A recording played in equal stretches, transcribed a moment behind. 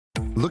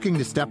Looking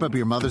to step up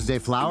your Mother's Day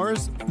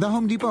flowers? The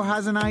Home Depot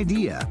has an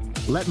idea.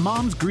 Let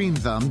Mom's Green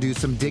Thumb do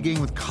some digging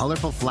with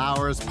colorful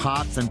flowers,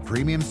 pots, and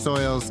premium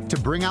soils to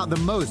bring out the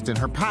most in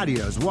her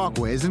patios,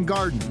 walkways, and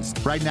gardens.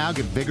 Right now,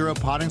 get Vigoro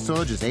potting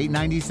soil just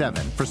 $8.97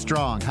 for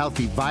strong,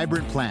 healthy,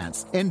 vibrant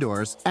plants,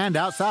 indoors and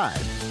outside.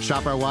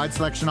 Shop our wide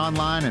selection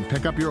online and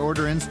pick up your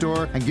order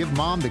in-store and give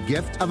Mom the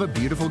gift of a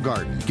beautiful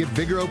garden. Get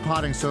Vigoro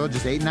potting soil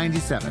just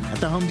 $8.97 at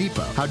the Home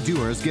Depot. How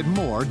doers get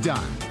more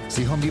done.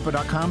 See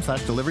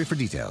homedepot.com/delivery for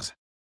details.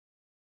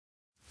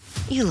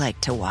 You like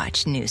to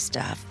watch new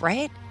stuff,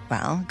 right?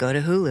 Well, go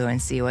to Hulu and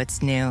see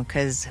what's new,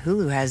 because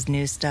Hulu has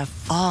new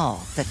stuff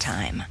all the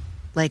time.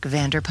 Like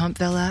Vanderpump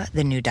Villa,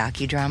 the new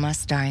docudrama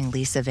starring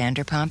Lisa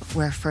Vanderpump,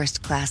 where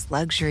first-class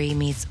luxury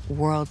meets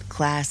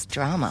world-class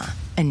drama.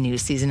 A new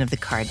season of The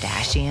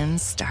Kardashians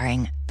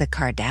starring The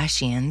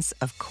Kardashians,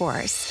 of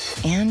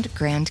course. And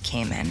Grand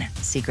Cayman,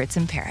 Secrets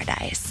in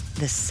Paradise,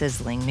 the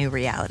sizzling new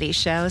reality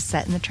show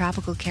set in the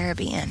tropical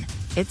Caribbean.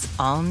 It's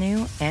all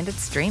new, and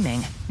it's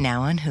streaming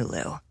now on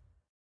Hulu.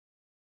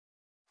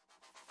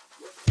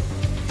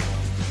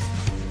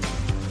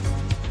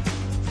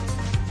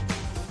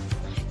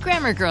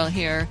 Grammar Girl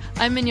here.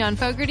 I'm Mignon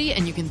Fogarty,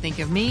 and you can think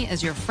of me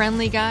as your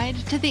friendly guide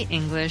to the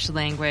English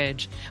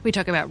language. We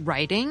talk about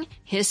writing,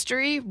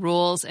 history,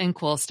 rules, and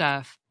cool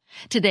stuff.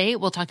 Today,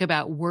 we'll talk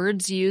about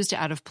words used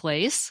out of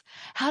place,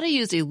 how to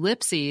use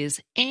ellipses,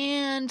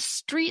 and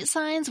street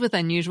signs with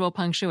unusual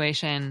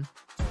punctuation.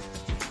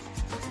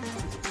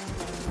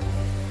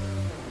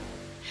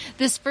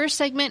 This first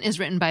segment is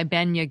written by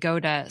Ben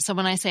Yagoda, so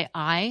when I say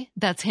I,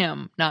 that's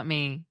him, not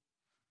me.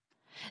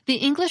 The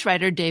English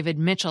writer David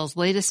Mitchell's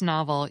latest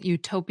novel,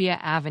 Utopia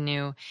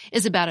Avenue,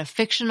 is about a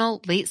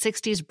fictional late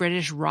 60s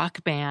British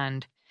rock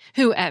band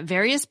who, at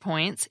various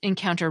points,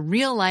 encounter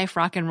real-life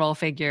rock and roll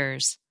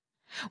figures.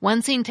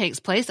 One scene takes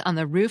place on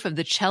the roof of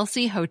the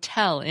Chelsea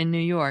Hotel in New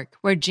York,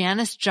 where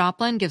Janis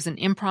Joplin gives an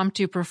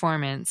impromptu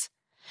performance.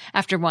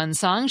 After one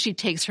song, she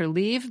takes her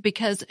leave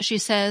because she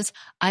says,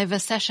 "I've a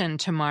session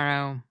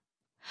tomorrow."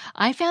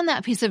 I found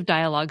that piece of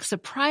dialogue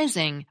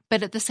surprising,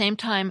 but at the same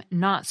time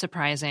not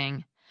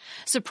surprising.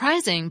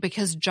 Surprising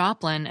because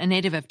Joplin, a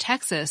native of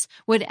Texas,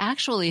 would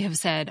actually have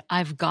said,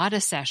 "I've got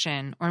a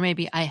session," or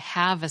maybe "I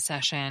have a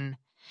session."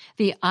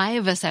 The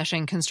 "I've a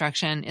session"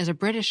 construction is a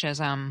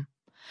Britishism.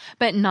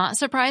 But not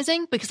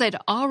surprising because I'd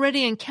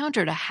already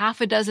encountered a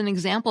half a dozen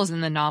examples in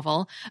the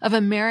novel of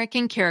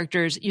American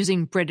characters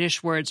using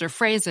British words or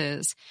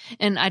phrases,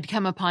 and I'd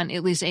come upon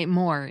at least 8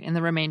 more in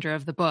the remainder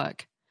of the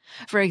book.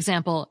 For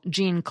example,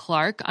 Jean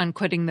Clark on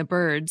Quitting the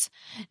Birds,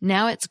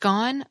 "Now it's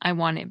gone, I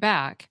want it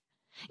back."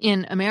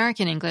 In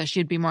American English,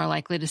 you'd be more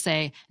likely to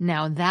say,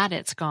 "Now that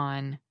it's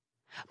gone."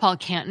 Paul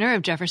Kantner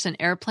of Jefferson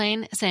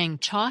Airplane saying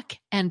chalk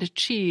and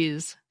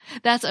cheese.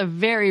 That's a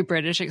very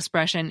British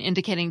expression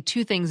indicating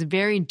two things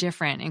very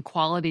different in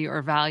quality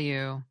or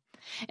value.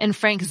 And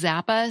Frank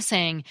Zappa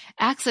saying,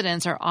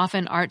 "Accidents are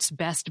often art's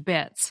best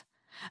bits."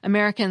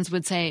 Americans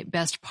would say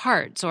best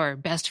parts or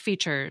best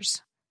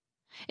features.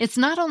 It's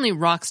not only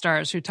rock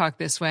stars who talk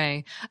this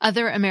way.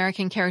 Other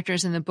American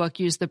characters in the book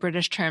use the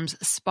British terms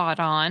spot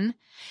on,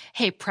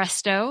 hey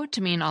presto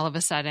to mean all of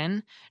a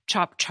sudden,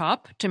 chop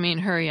chop to mean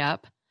hurry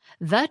up,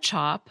 the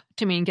chop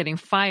to mean getting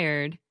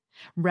fired,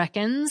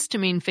 reckons to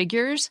mean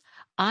figures,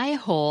 eye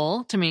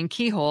hole to mean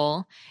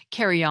keyhole,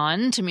 carry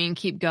on to mean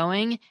keep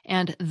going,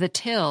 and the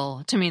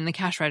till to mean the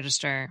cash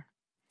register.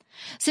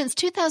 Since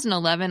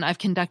 2011, I've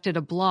conducted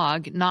a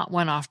blog, Not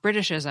One-Off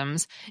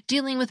Britishisms,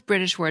 dealing with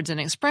British words and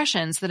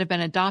expressions that have been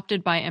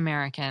adopted by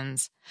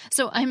Americans.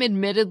 So I'm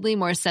admittedly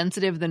more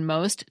sensitive than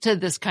most to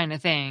this kind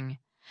of thing.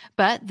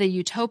 But the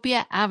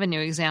Utopia Avenue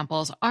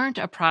examples aren't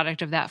a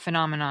product of that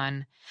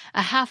phenomenon.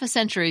 A half a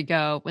century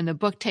ago, when the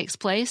book takes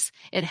place,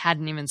 it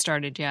hadn't even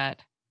started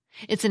yet.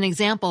 It's an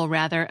example,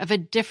 rather, of a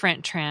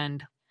different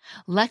trend.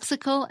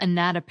 Lexical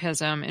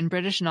anatopism in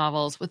British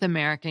novels with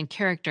American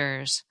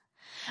characters.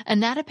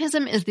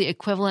 Anatopism is the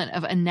equivalent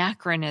of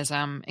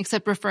anachronism,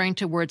 except referring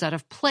to words out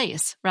of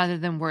place rather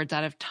than words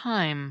out of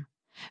time.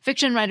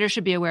 Fiction writers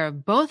should be aware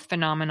of both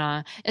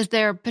phenomena, as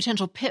they are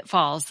potential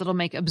pitfalls that'll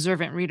make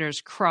observant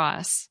readers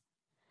cross.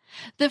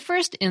 The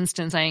first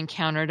instance I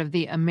encountered of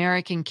the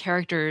American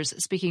characters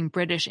speaking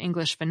British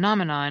English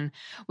phenomenon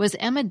was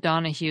Emma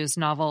Donohue's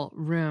novel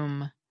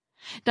Room.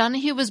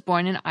 Donohue was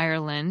born in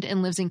Ireland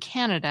and lives in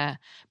Canada,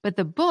 but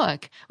the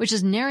book, which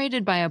is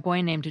narrated by a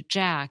boy named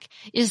Jack,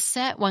 is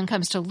set, one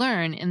comes to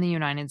learn, in the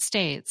United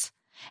States.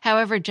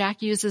 However,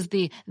 Jack uses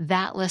the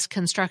thatless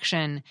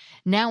construction,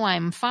 "Now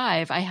I'm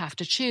 5, I have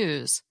to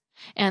choose,"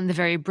 and the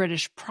very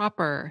British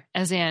proper,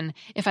 as in,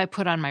 if I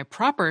put on my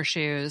proper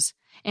shoes,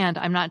 and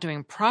I'm not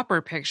doing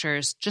proper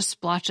pictures, just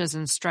splotches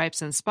and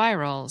stripes and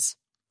spirals.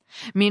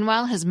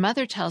 Meanwhile, his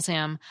mother tells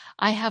him,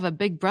 "I have a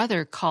big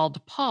brother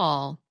called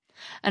Paul."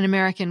 An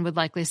American would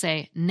likely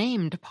say,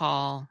 "named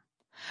Paul."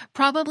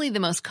 Probably the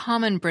most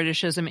common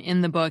Britishism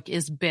in the book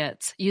is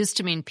bits, used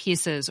to mean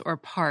pieces or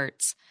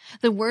parts.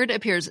 The word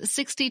appears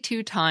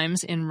 62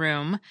 times in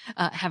Room.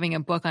 Having a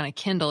book on a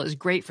Kindle is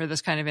great for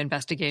this kind of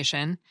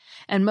investigation.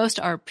 And most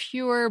are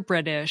pure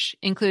British,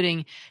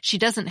 including she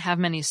doesn't have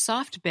many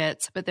soft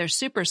bits, but they're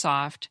super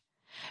soft.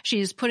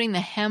 She's putting the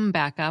hem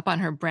back up on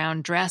her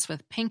brown dress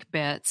with pink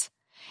bits.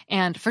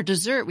 And for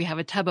dessert, we have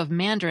a tub of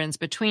mandarins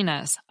between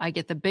us. I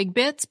get the big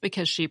bits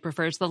because she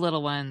prefers the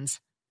little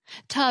ones.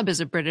 Tub is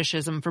a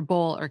Britishism for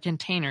bowl or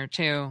container,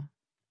 too.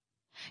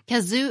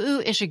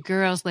 Kazuo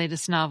Ishiguro's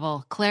latest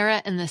novel,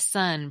 Clara and the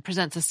Sun,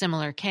 presents a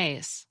similar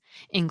case.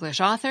 English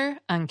author,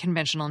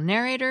 unconventional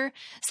narrator,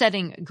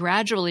 setting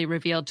gradually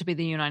revealed to be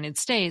the United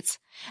States,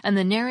 and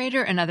the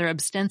narrator and other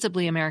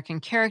ostensibly American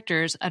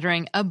characters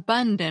uttering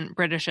abundant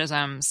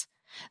Britishisms.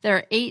 There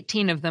are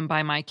 18 of them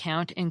by my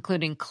count,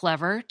 including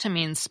clever to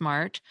mean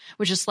smart,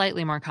 which is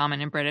slightly more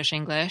common in British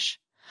English.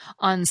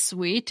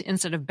 Ensuite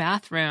instead of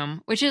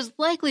bathroom, which is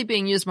likely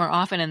being used more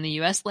often in the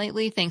US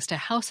lately thanks to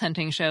house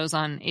hunting shows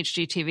on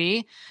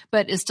HGTV,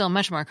 but is still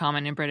much more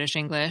common in British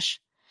English.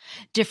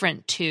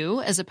 Different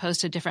to as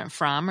opposed to different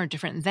from or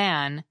different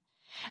than.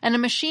 And a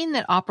machine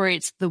that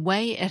operates the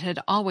way it had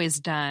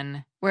always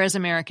done, whereas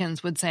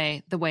Americans would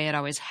say the way it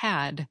always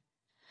had.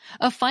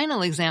 A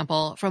final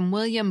example from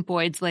William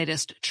Boyd's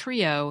latest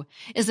Trio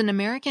is an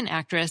American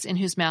actress in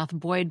whose mouth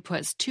Boyd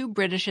puts two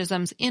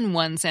Britishisms in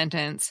one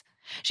sentence.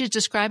 She's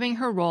describing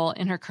her role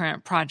in her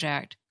current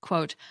project.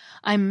 Quote,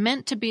 I'm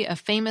meant to be a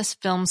famous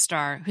film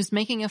star who's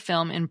making a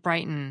film in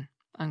Brighton,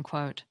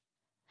 unquote.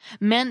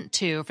 Meant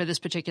to, for this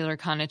particular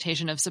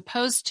connotation of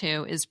supposed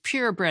to, is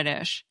pure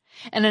British,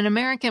 and an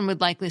American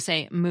would likely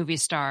say movie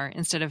star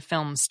instead of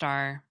film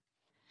star.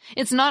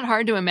 It's not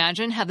hard to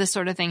imagine how this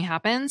sort of thing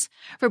happens.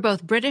 For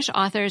both British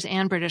authors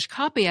and British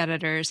copy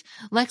editors,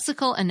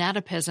 lexical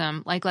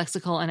anatopism, like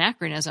lexical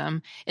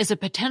anachronism, is a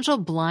potential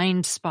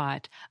blind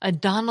spot, a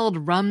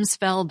Donald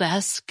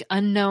Rumsfeld-esque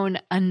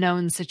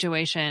unknown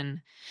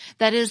situation.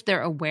 That is,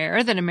 they're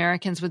aware that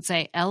Americans would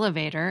say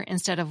elevator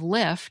instead of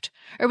lift,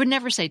 or would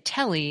never say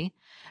telly,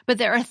 but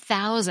there are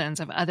thousands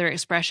of other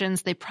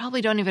expressions they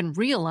probably don't even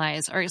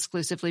realize are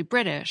exclusively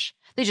British.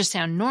 They just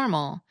sound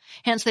normal,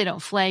 hence they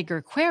don't flag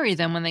or query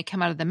them when they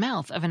come out of the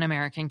mouth of an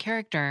American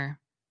character.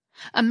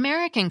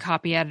 American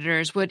copy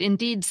editors would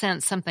indeed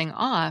sense something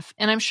off,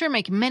 and I'm sure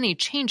make many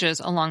changes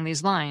along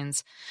these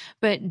lines.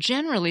 But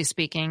generally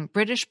speaking,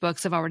 British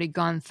books have already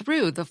gone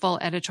through the full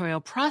editorial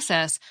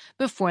process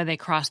before they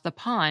cross the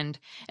pond,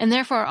 and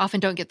therefore often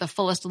don't get the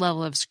fullest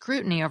level of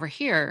scrutiny over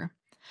here.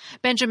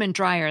 Benjamin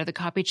Dreyer, the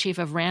copy chief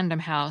of Random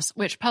House,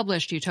 which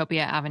published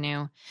Utopia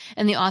Avenue,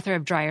 and the author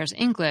of Dreyer's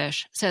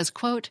English, says,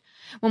 quote,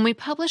 when we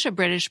publish a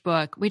British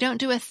book, we don't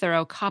do a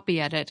thorough copy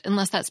edit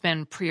unless that's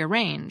been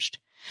prearranged.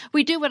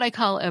 We do what I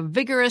call a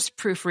vigorous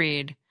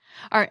proofread.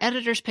 Our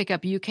editors pick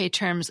up UK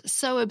terms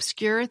so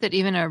obscure that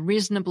even a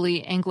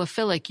reasonably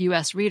Anglophilic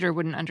US reader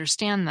wouldn't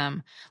understand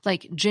them,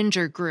 like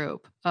ginger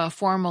group, a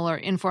formal or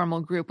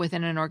informal group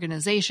within an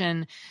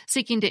organization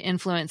seeking to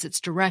influence its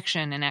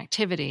direction and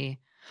activity,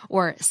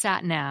 or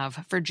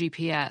sat-nav for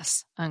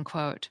GPS,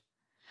 unquote.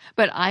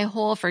 But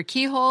eye-hole for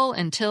keyhole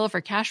and till for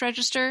cash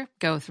register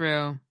go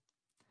through.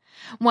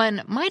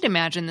 One might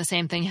imagine the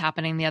same thing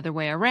happening the other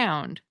way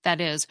around, that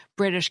is,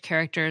 British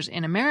characters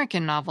in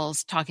American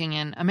novels talking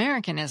in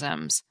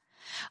Americanisms.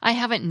 I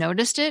haven't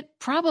noticed it,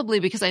 probably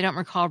because I don't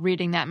recall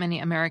reading that many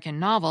American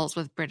novels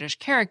with British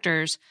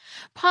characters,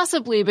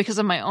 possibly because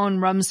of my own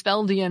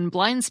Rumsfeldian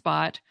blind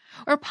spot,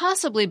 or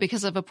possibly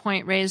because of a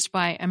point raised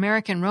by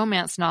American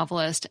romance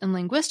novelist and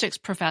linguistics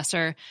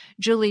professor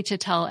Julie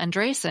Tittel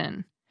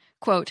Andresen.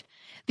 Quote,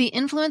 the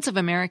influence of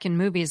American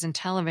movies and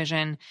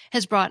television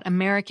has brought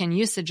American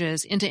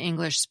usages into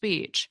English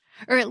speech,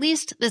 or at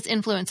least this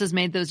influence has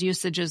made those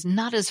usages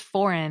not as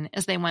foreign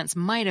as they once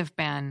might have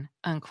been,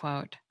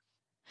 unquote.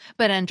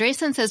 But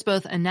Andresen says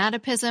both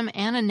anatopism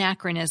and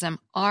anachronism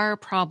are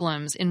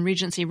problems in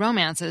Regency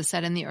romances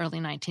set in the early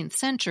 19th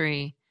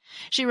century.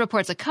 She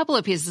reports a couple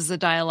of pieces of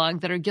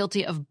dialogue that are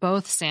guilty of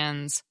both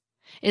sins.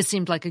 It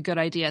seemed like a good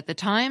idea at the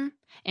time,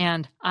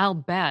 and I'll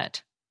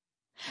bet.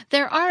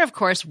 There are, of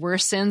course,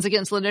 worse sins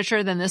against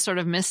literature than this sort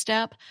of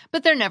misstep,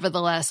 but they're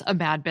nevertheless a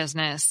bad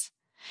business.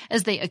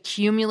 As they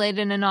accumulate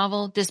in a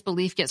novel,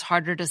 disbelief gets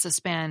harder to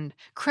suspend,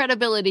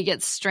 credibility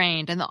gets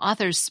strained, and the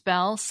author's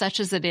spell, such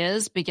as it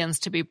is, begins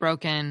to be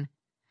broken.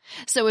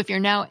 So if you're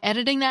now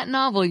editing that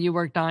novel you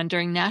worked on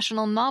during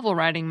National Novel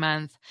Writing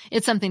Month,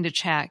 it's something to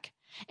check.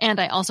 And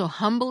I also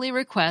humbly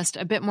request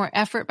a bit more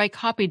effort by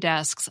copy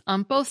desks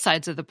on both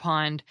sides of the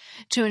pond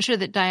to ensure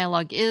that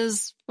dialogue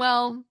is,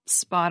 well,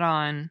 spot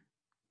on.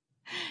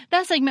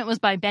 That segment was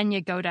by Ben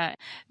Yagoda.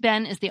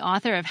 Ben is the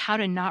author of How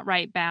to Not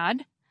Write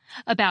Bad,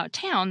 About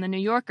Town, The New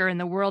Yorker and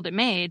the World It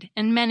Made,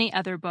 and many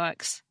other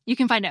books. You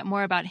can find out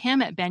more about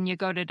him at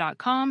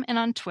benyagoda.com and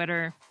on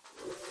Twitter.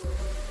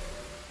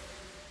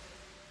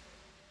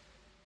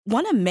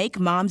 Want to make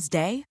Mom's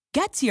day?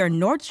 Get to your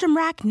Nordstrom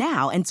Rack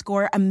now and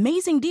score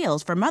amazing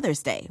deals for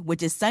Mother's Day,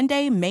 which is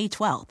Sunday, May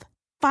 12th.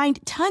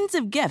 Find tons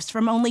of gifts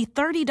from only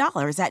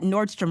 $30 at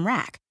Nordstrom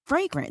Rack.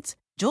 Fragrance,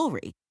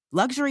 jewelry,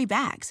 luxury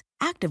bags,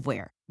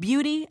 activewear,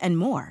 beauty, and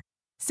more.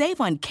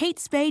 Save on Kate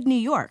Spade New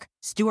York,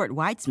 Stuart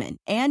Weitzman,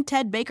 and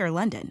Ted Baker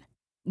London.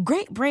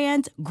 Great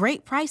brands,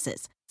 great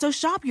prices. So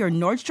shop your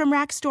Nordstrom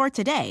Rack store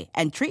today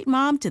and treat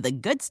mom to the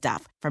good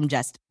stuff from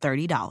just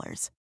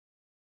 $30.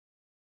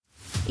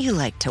 You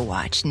like to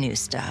watch new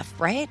stuff,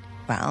 right?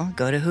 Well,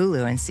 go to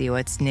Hulu and see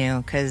what's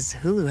new, because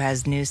Hulu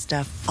has new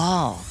stuff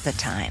all the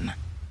time.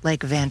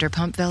 Like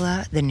Vanderpump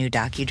Villa, the new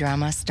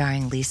docudrama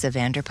starring Lisa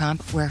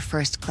Vanderpump, where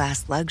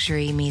first-class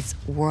luxury meets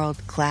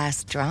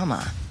world-class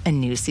drama. A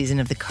new season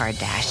of The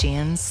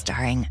Kardashians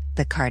starring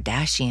The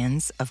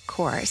Kardashians, of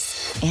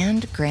course.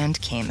 And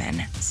Grand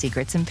Cayman,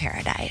 Secrets in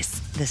Paradise,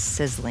 the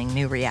sizzling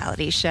new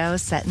reality show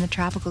set in the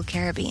tropical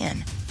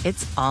Caribbean.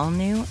 It's all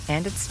new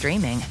and it's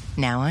streaming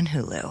now on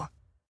Hulu.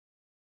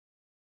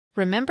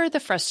 Remember the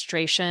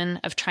frustration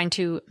of trying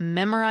to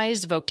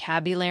memorize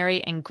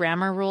vocabulary and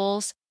grammar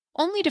rules,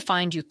 only to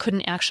find you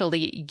couldn't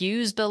actually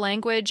use the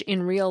language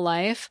in real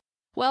life?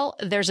 Well,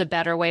 there's a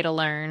better way to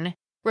learn.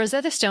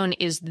 Rosetta Stone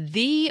is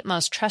the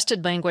most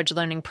trusted language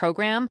learning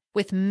program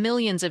with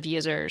millions of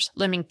users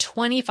learning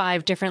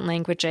 25 different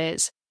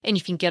languages, and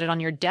you can get it on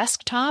your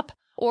desktop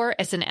or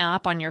as an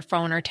app on your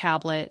phone or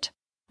tablet.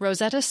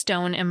 Rosetta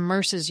Stone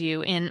immerses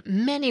you in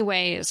many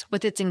ways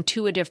with its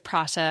intuitive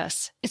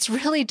process. It's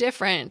really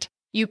different.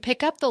 You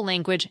pick up the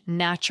language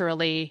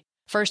naturally,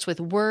 first with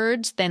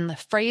words, then the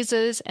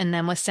phrases, and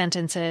then with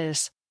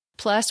sentences.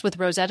 Plus, with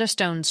Rosetta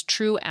Stone's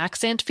True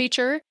Accent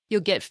feature, you'll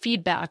get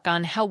feedback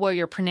on how well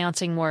you're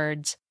pronouncing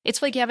words.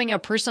 It's like having a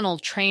personal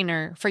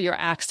trainer for your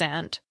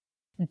accent.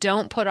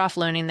 Don't put off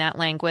learning that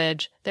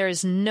language. There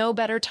is no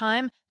better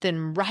time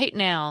than right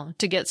now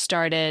to get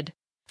started.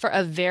 For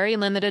a very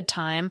limited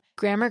time,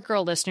 Grammar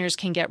Girl listeners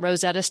can get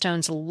Rosetta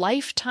Stone's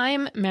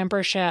lifetime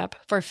membership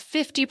for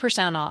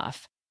 50%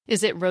 off.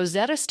 Visit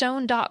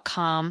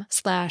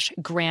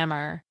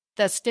rosettastone.com/grammar.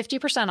 That's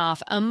 50%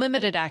 off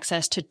unlimited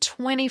access to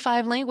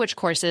 25 language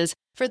courses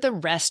for the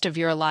rest of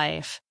your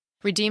life.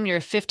 Redeem your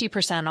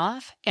 50%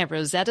 off at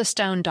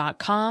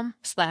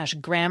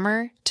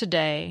rosettastone.com/grammar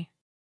today.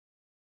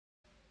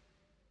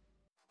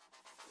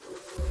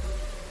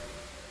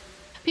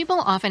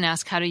 People often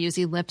ask how to use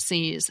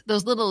ellipses,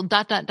 those little ...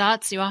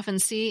 dots you often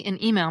see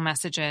in email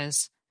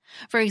messages.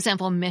 For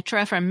example,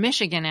 Mitra from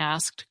Michigan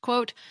asked,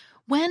 quote,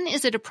 "When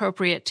is it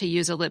appropriate to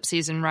use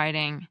ellipses in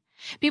writing?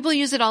 People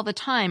use it all the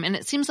time, and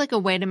it seems like a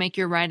way to make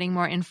your writing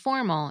more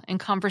informal and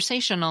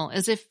conversational,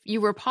 as if you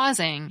were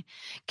pausing.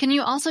 Can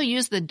you also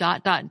use the ...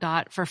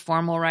 for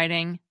formal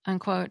writing?"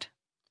 Unquote.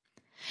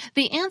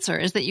 The answer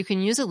is that you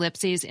can use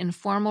ellipses in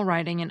formal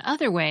writing in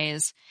other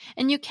ways,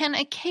 and you can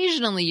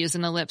occasionally use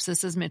an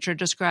ellipsis as Mitra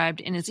described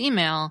in his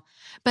email,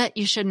 but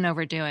you shouldn't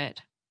overdo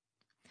it.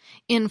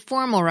 In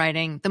formal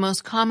writing, the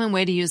most common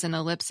way to use an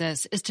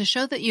ellipsis is to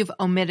show that you've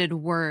omitted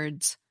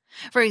words.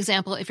 For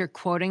example, if you're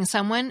quoting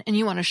someone and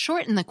you want to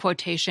shorten the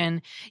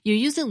quotation, you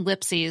use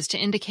ellipses to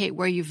indicate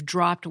where you've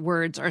dropped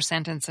words or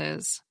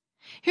sentences.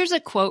 Here's a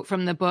quote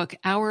from the book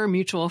Our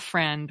Mutual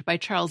Friend by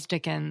Charles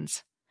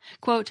Dickens.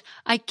 Quote,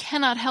 "I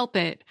cannot help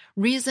it.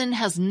 Reason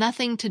has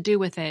nothing to do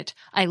with it.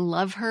 I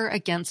love her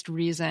against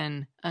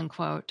reason."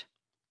 Unquote.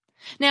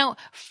 Now,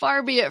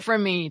 far be it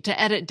from me to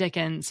edit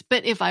Dickens,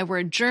 but if I were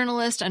a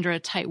journalist under a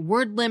tight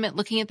word limit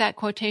looking at that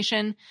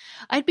quotation,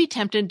 I'd be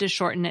tempted to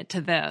shorten it to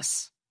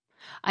this.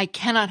 I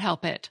cannot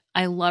help it.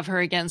 I love her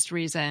against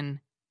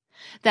reason.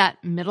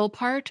 That middle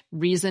part,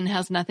 reason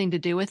has nothing to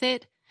do with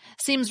it,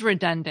 seems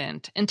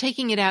redundant, and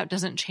taking it out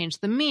doesn't change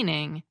the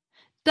meaning. ...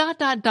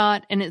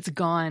 and it's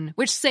gone,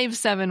 which saves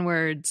 7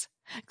 words.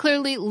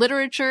 Clearly,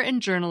 literature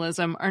and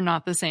journalism are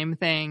not the same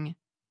thing.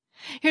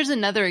 Here's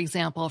another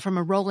example from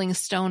a Rolling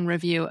Stone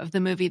review of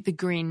the movie The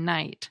Green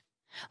Knight.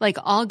 Like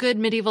all good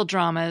medieval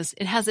dramas,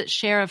 it has its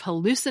share of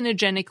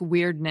hallucinogenic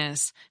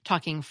weirdness,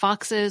 talking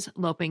foxes,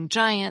 loping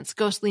giants,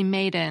 ghostly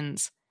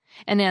maidens,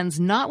 and ends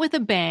not with a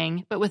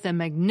bang, but with a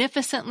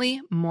magnificently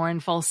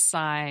mournful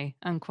sigh.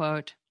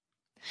 Unquote.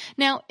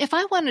 Now, if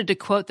I wanted to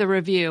quote the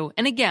review,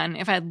 and again,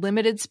 if I had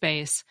limited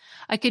space,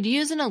 I could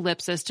use an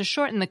ellipsis to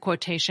shorten the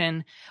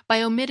quotation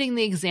by omitting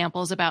the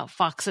examples about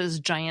foxes,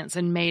 giants,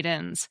 and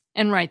maidens,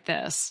 and write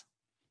this.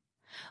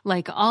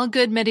 Like all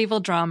good medieval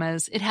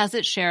dramas, it has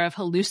its share of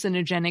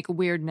hallucinogenic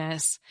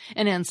weirdness,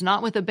 and ends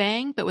not with a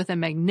bang, but with a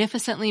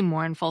magnificently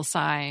mournful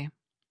sigh.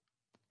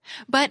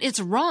 But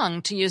it's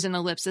wrong to use an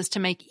ellipsis to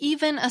make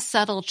even a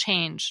subtle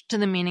change to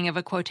the meaning of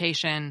a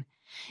quotation.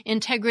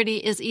 Integrity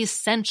is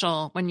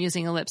essential when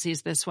using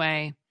ellipses this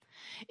way.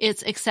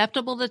 It's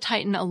acceptable to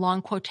tighten a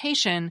long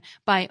quotation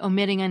by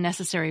omitting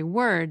unnecessary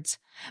words,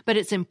 but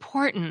it's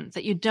important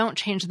that you don't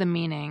change the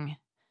meaning.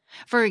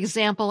 For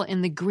example,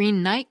 in the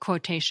Green Knight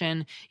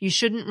quotation, you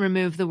shouldn't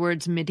remove the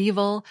words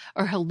medieval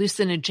or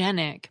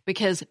hallucinogenic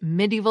because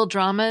medieval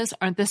dramas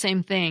aren't the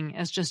same thing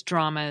as just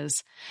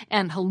dramas,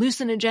 and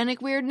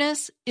hallucinogenic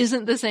weirdness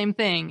isn't the same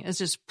thing as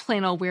just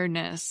plain old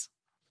weirdness.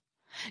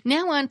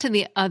 Now on to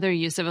the other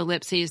use of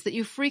ellipses that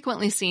you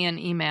frequently see in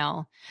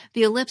email,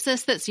 the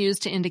ellipsis that's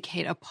used to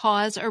indicate a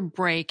pause or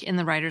break in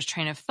the writer's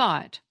train of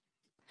thought.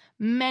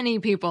 Many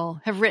people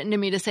have written to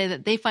me to say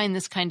that they find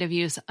this kind of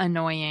use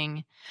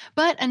annoying,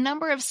 but a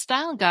number of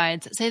style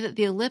guides say that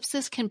the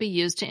ellipsis can be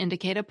used to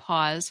indicate a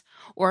pause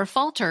or a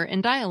falter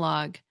in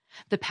dialogue,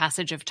 the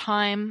passage of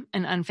time,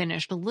 an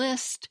unfinished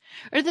list,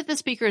 or that the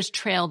speaker is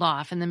trailed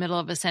off in the middle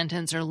of a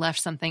sentence or left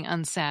something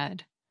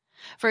unsaid.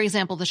 For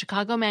example, the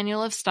Chicago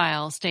Manual of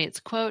Style states,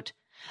 quote,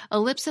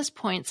 "Ellipsis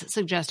points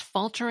suggest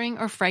faltering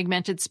or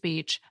fragmented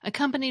speech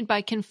accompanied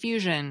by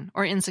confusion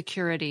or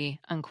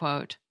insecurity,"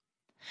 unquote.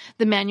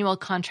 The manual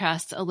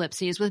contrasts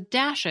ellipses with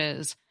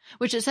dashes,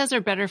 which it says are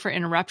better for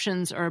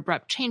interruptions or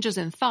abrupt changes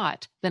in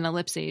thought than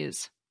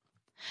ellipses.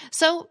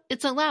 So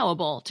it's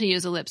allowable to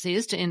use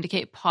ellipses to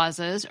indicate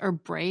pauses or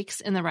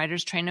breaks in the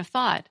writer's train of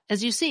thought,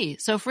 as you see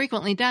so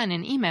frequently done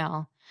in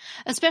email,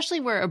 especially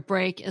where a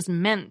break is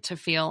meant to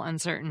feel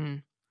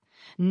uncertain.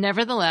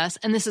 Nevertheless,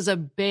 and this is a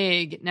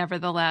big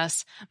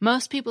nevertheless,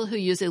 most people who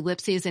use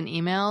ellipses in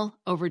email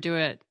overdo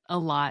it a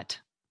lot.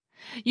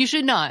 You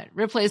should not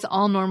replace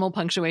all normal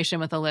punctuation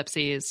with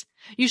ellipses.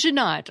 You should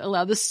not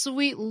allow the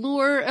sweet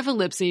lure of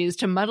ellipses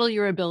to muddle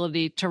your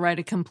ability to write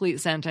a complete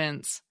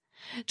sentence.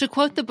 To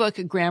quote the book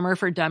Grammar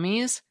for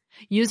Dummies,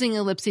 using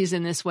ellipses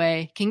in this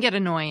way can get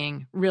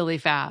annoying really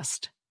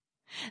fast.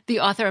 The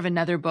author of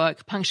another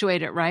book,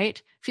 Punctuate It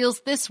Right,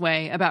 feels this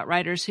way about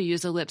writers who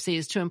use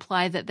ellipses to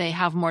imply that they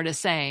have more to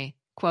say.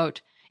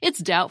 Quote, "It's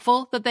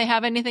doubtful that they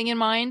have anything in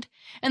mind,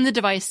 and the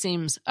device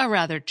seems a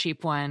rather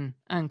cheap one,"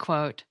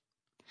 unquote.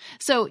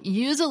 So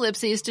use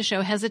ellipses to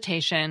show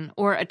hesitation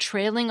or a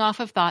trailing off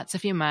of thoughts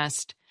if you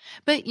must,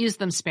 but use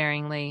them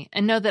sparingly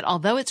and know that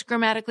although it's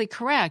grammatically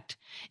correct,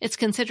 it's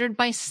considered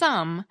by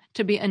some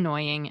to be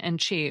annoying and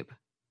cheap.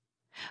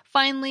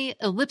 Finally,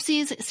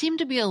 ellipses seem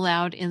to be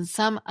allowed in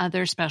some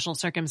other special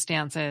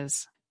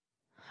circumstances.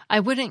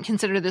 I wouldn't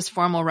consider this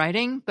formal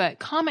writing, but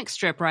comic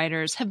strip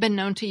writers have been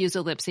known to use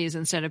ellipses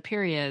instead of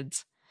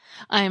periods.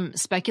 I'm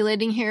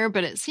speculating here,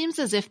 but it seems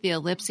as if the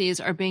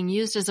ellipses are being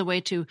used as a way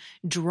to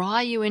draw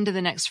you into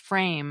the next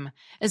frame,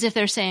 as if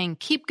they're saying,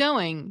 keep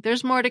going,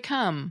 there's more to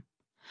come.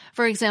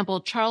 For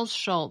example, Charles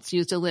Schulz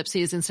used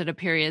ellipses instead of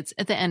periods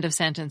at the end of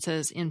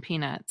sentences in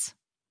Peanuts.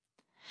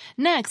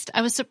 Next,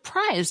 I was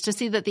surprised to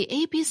see that the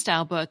AP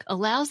Style book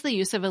allows the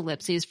use of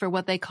ellipses for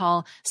what they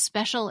call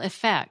special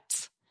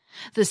effects.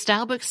 The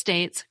Style book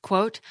states,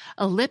 quote,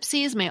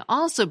 "Ellipses may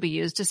also be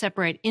used to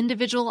separate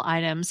individual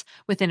items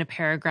within a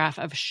paragraph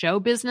of show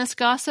business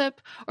gossip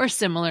or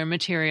similar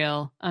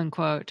material,"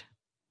 unquote.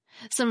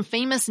 Some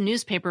famous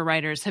newspaper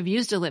writers have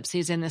used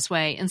ellipses in this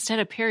way instead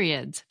of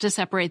periods to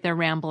separate their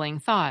rambling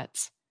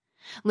thoughts.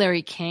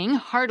 Larry King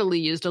heartily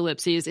used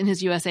ellipses in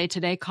his USA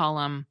Today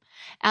column,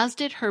 as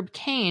did Herb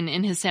Caen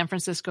in his San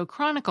Francisco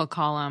Chronicle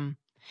column.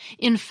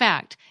 In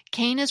fact,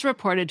 Cain is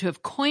reported to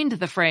have coined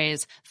the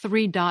phrase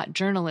three-dot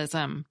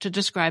journalism to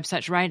describe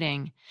such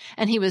writing,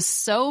 and he was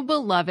so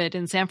beloved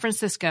in San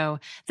Francisco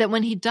that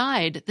when he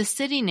died, the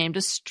city named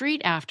a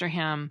street after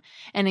him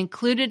and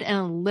included an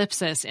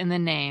ellipsis in the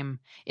name.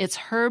 It's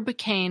Herb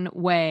Cain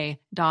Way, ...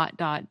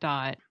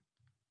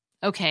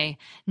 Okay,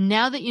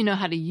 now that you know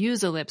how to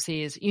use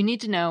ellipses, you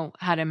need to know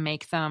how to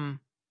make them.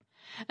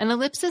 An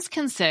ellipsis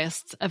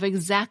consists of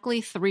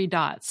exactly 3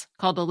 dots,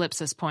 called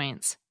ellipsis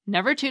points.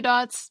 Never 2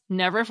 dots,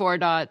 never 4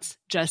 dots,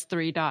 just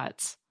 3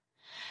 dots.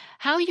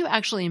 How you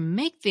actually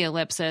make the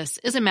ellipsis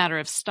is a matter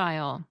of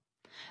style.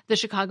 The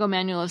Chicago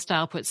Manual of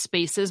Style puts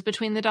spaces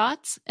between the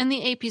dots, and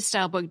the AP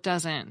Style book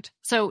doesn't.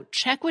 So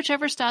check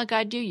whichever style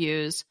guide you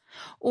use,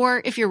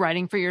 or if you're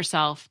writing for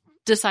yourself,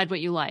 decide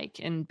what you like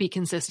and be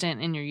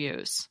consistent in your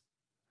use.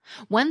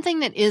 One thing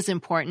that is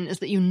important is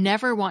that you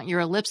never want your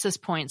ellipsis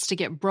points to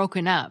get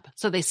broken up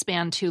so they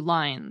span 2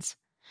 lines.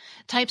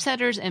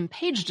 Typesetters and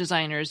page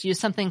designers use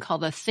something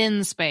called a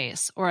thin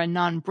space or a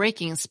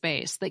non-breaking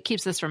space that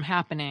keeps this from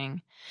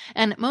happening.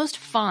 And most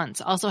fonts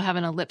also have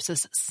an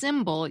ellipsis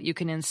symbol you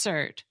can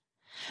insert.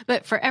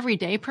 But for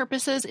everyday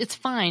purposes, it's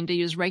fine to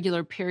use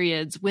regular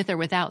periods with or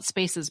without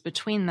spaces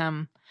between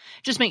them.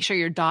 Just make sure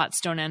your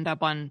dots don't end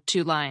up on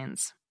 2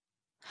 lines.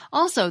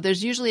 Also,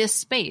 there's usually a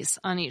space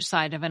on each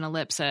side of an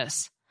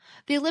ellipsis.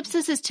 The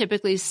ellipsis is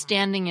typically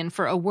standing in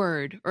for a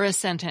word or a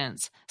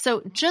sentence,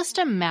 so just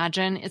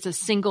imagine it's a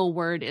single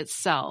word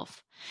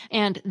itself,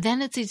 and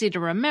then it's easy to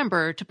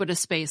remember to put a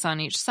space on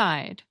each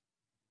side.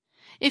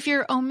 If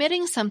you're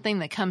omitting something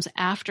that comes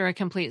after a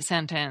complete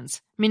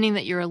sentence, meaning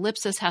that your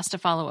ellipsis has to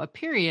follow a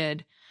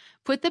period,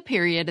 put the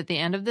period at the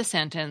end of the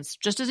sentence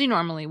just as you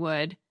normally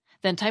would,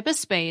 then type a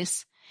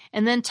space,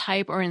 and then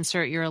type or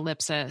insert your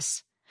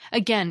ellipsis.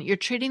 Again, you're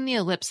treating the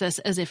ellipsis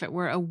as if it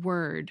were a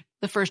word,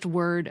 the first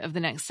word of the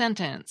next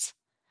sentence.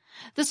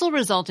 This will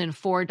result in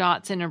 4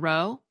 dots in a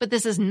row, but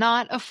this is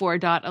not a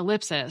 4-dot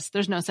ellipsis.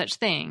 There's no such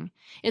thing.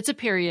 It's a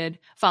period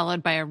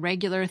followed by a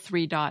regular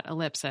 3-dot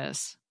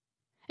ellipsis.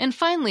 And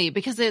finally,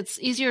 because it's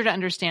easier to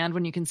understand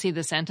when you can see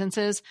the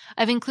sentences,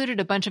 I've included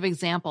a bunch of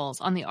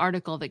examples on the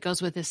article that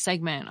goes with this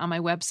segment on my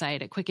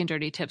website at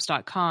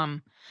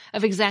quickanddirtytips.com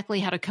of exactly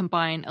how to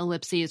combine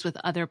ellipses with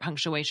other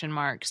punctuation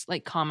marks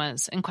like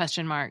commas and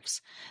question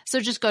marks. So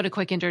just go to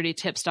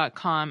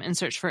quickanddirtytips.com and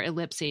search for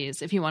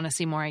ellipses if you want to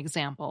see more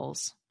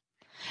examples.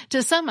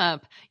 To sum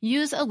up,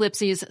 use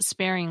ellipses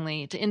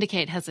sparingly to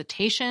indicate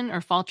hesitation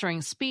or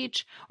faltering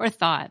speech or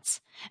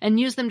thoughts, and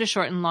use them to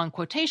shorten long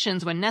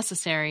quotations when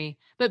necessary,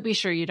 but be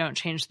sure you don't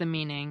change the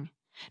meaning.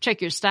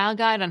 Check your style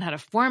guide on how to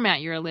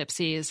format your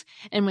ellipses,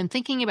 and when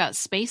thinking about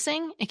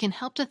spacing, it can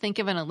help to think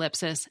of an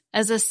ellipsis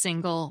as a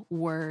single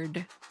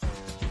word.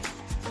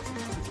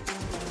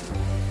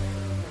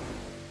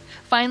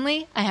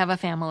 Finally, I have a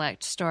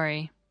Familect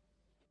story.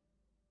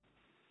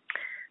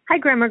 Hi,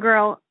 Grammar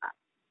Girl.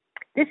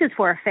 This is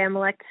for a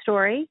Familect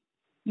story.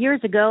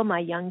 Years ago, my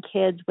young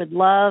kids would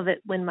love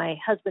it when my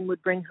husband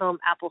would bring home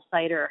apple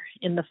cider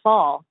in the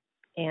fall.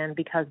 And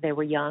because they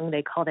were young,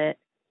 they called it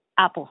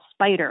apple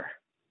spider.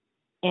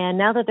 And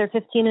now that they're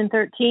 15 and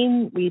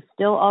 13, we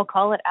still all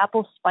call it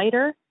apple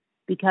spider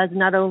because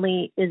not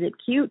only is it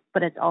cute,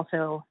 but it's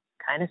also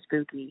kind of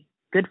spooky.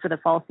 Good for the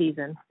fall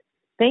season.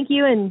 Thank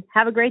you and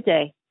have a great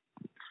day.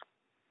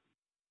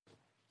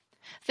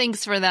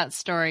 Thanks for that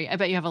story. I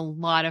bet you have a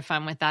lot of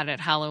fun with that at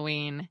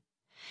Halloween.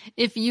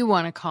 If you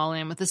want to call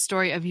in with the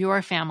story of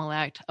your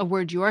Familect, a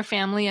word your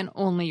family and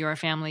only your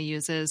family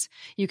uses,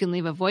 you can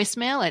leave a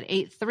voicemail at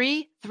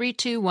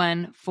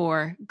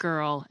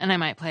 833-214-GIRL, and I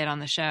might play it on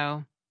the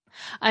show.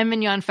 I'm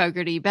Mignon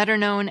Fogarty, better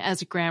known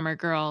as Grammar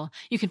Girl.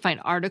 You can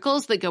find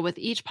articles that go with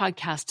each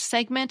podcast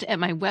segment at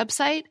my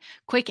website,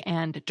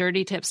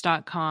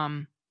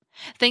 quickanddirtytips.com.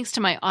 Thanks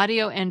to my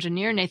audio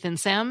engineer, Nathan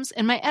Sams,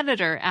 and my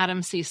editor,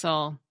 Adam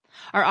Cecil.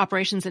 Our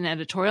operations and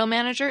editorial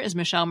manager is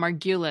Michelle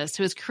Margulis,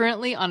 who is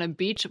currently on a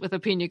beach with a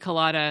pina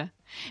colada.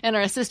 And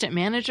our assistant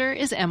manager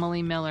is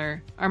Emily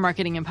Miller. Our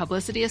marketing and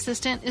publicity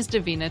assistant is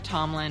Davina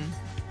Tomlin.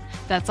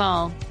 That's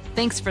all.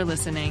 Thanks for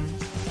listening.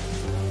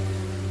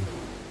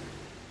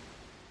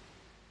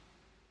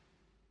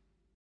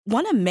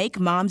 Want to make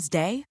Mom's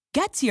day?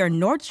 Get to your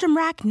Nordstrom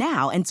Rack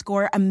now and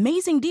score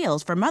amazing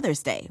deals for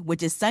Mother's Day,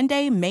 which is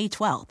Sunday, May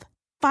 12th.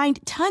 Find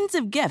tons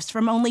of gifts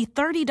from only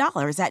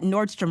 $30 at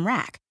Nordstrom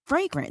Rack.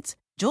 Fragrance,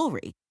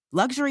 jewelry,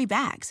 luxury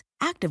bags,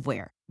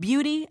 activewear,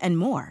 beauty, and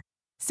more.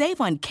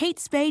 Save on Kate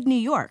Spade New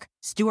York,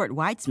 Stuart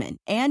Weitzman,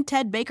 and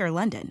Ted Baker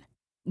London.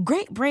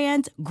 Great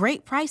brands,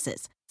 great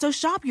prices. So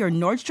shop your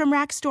Nordstrom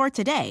Rack store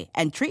today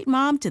and treat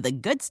Mom to the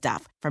good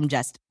stuff from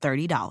just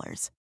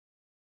 $30.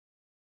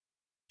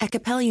 At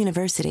Capella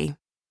University,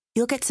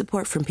 you'll get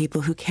support from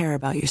people who care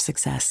about your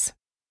success.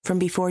 From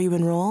before you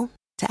enroll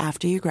to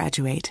after you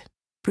graduate,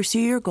 pursue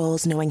your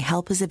goals knowing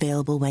help is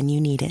available when you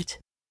need it.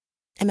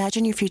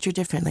 Imagine your future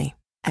differently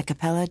at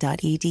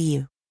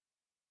capella.edu.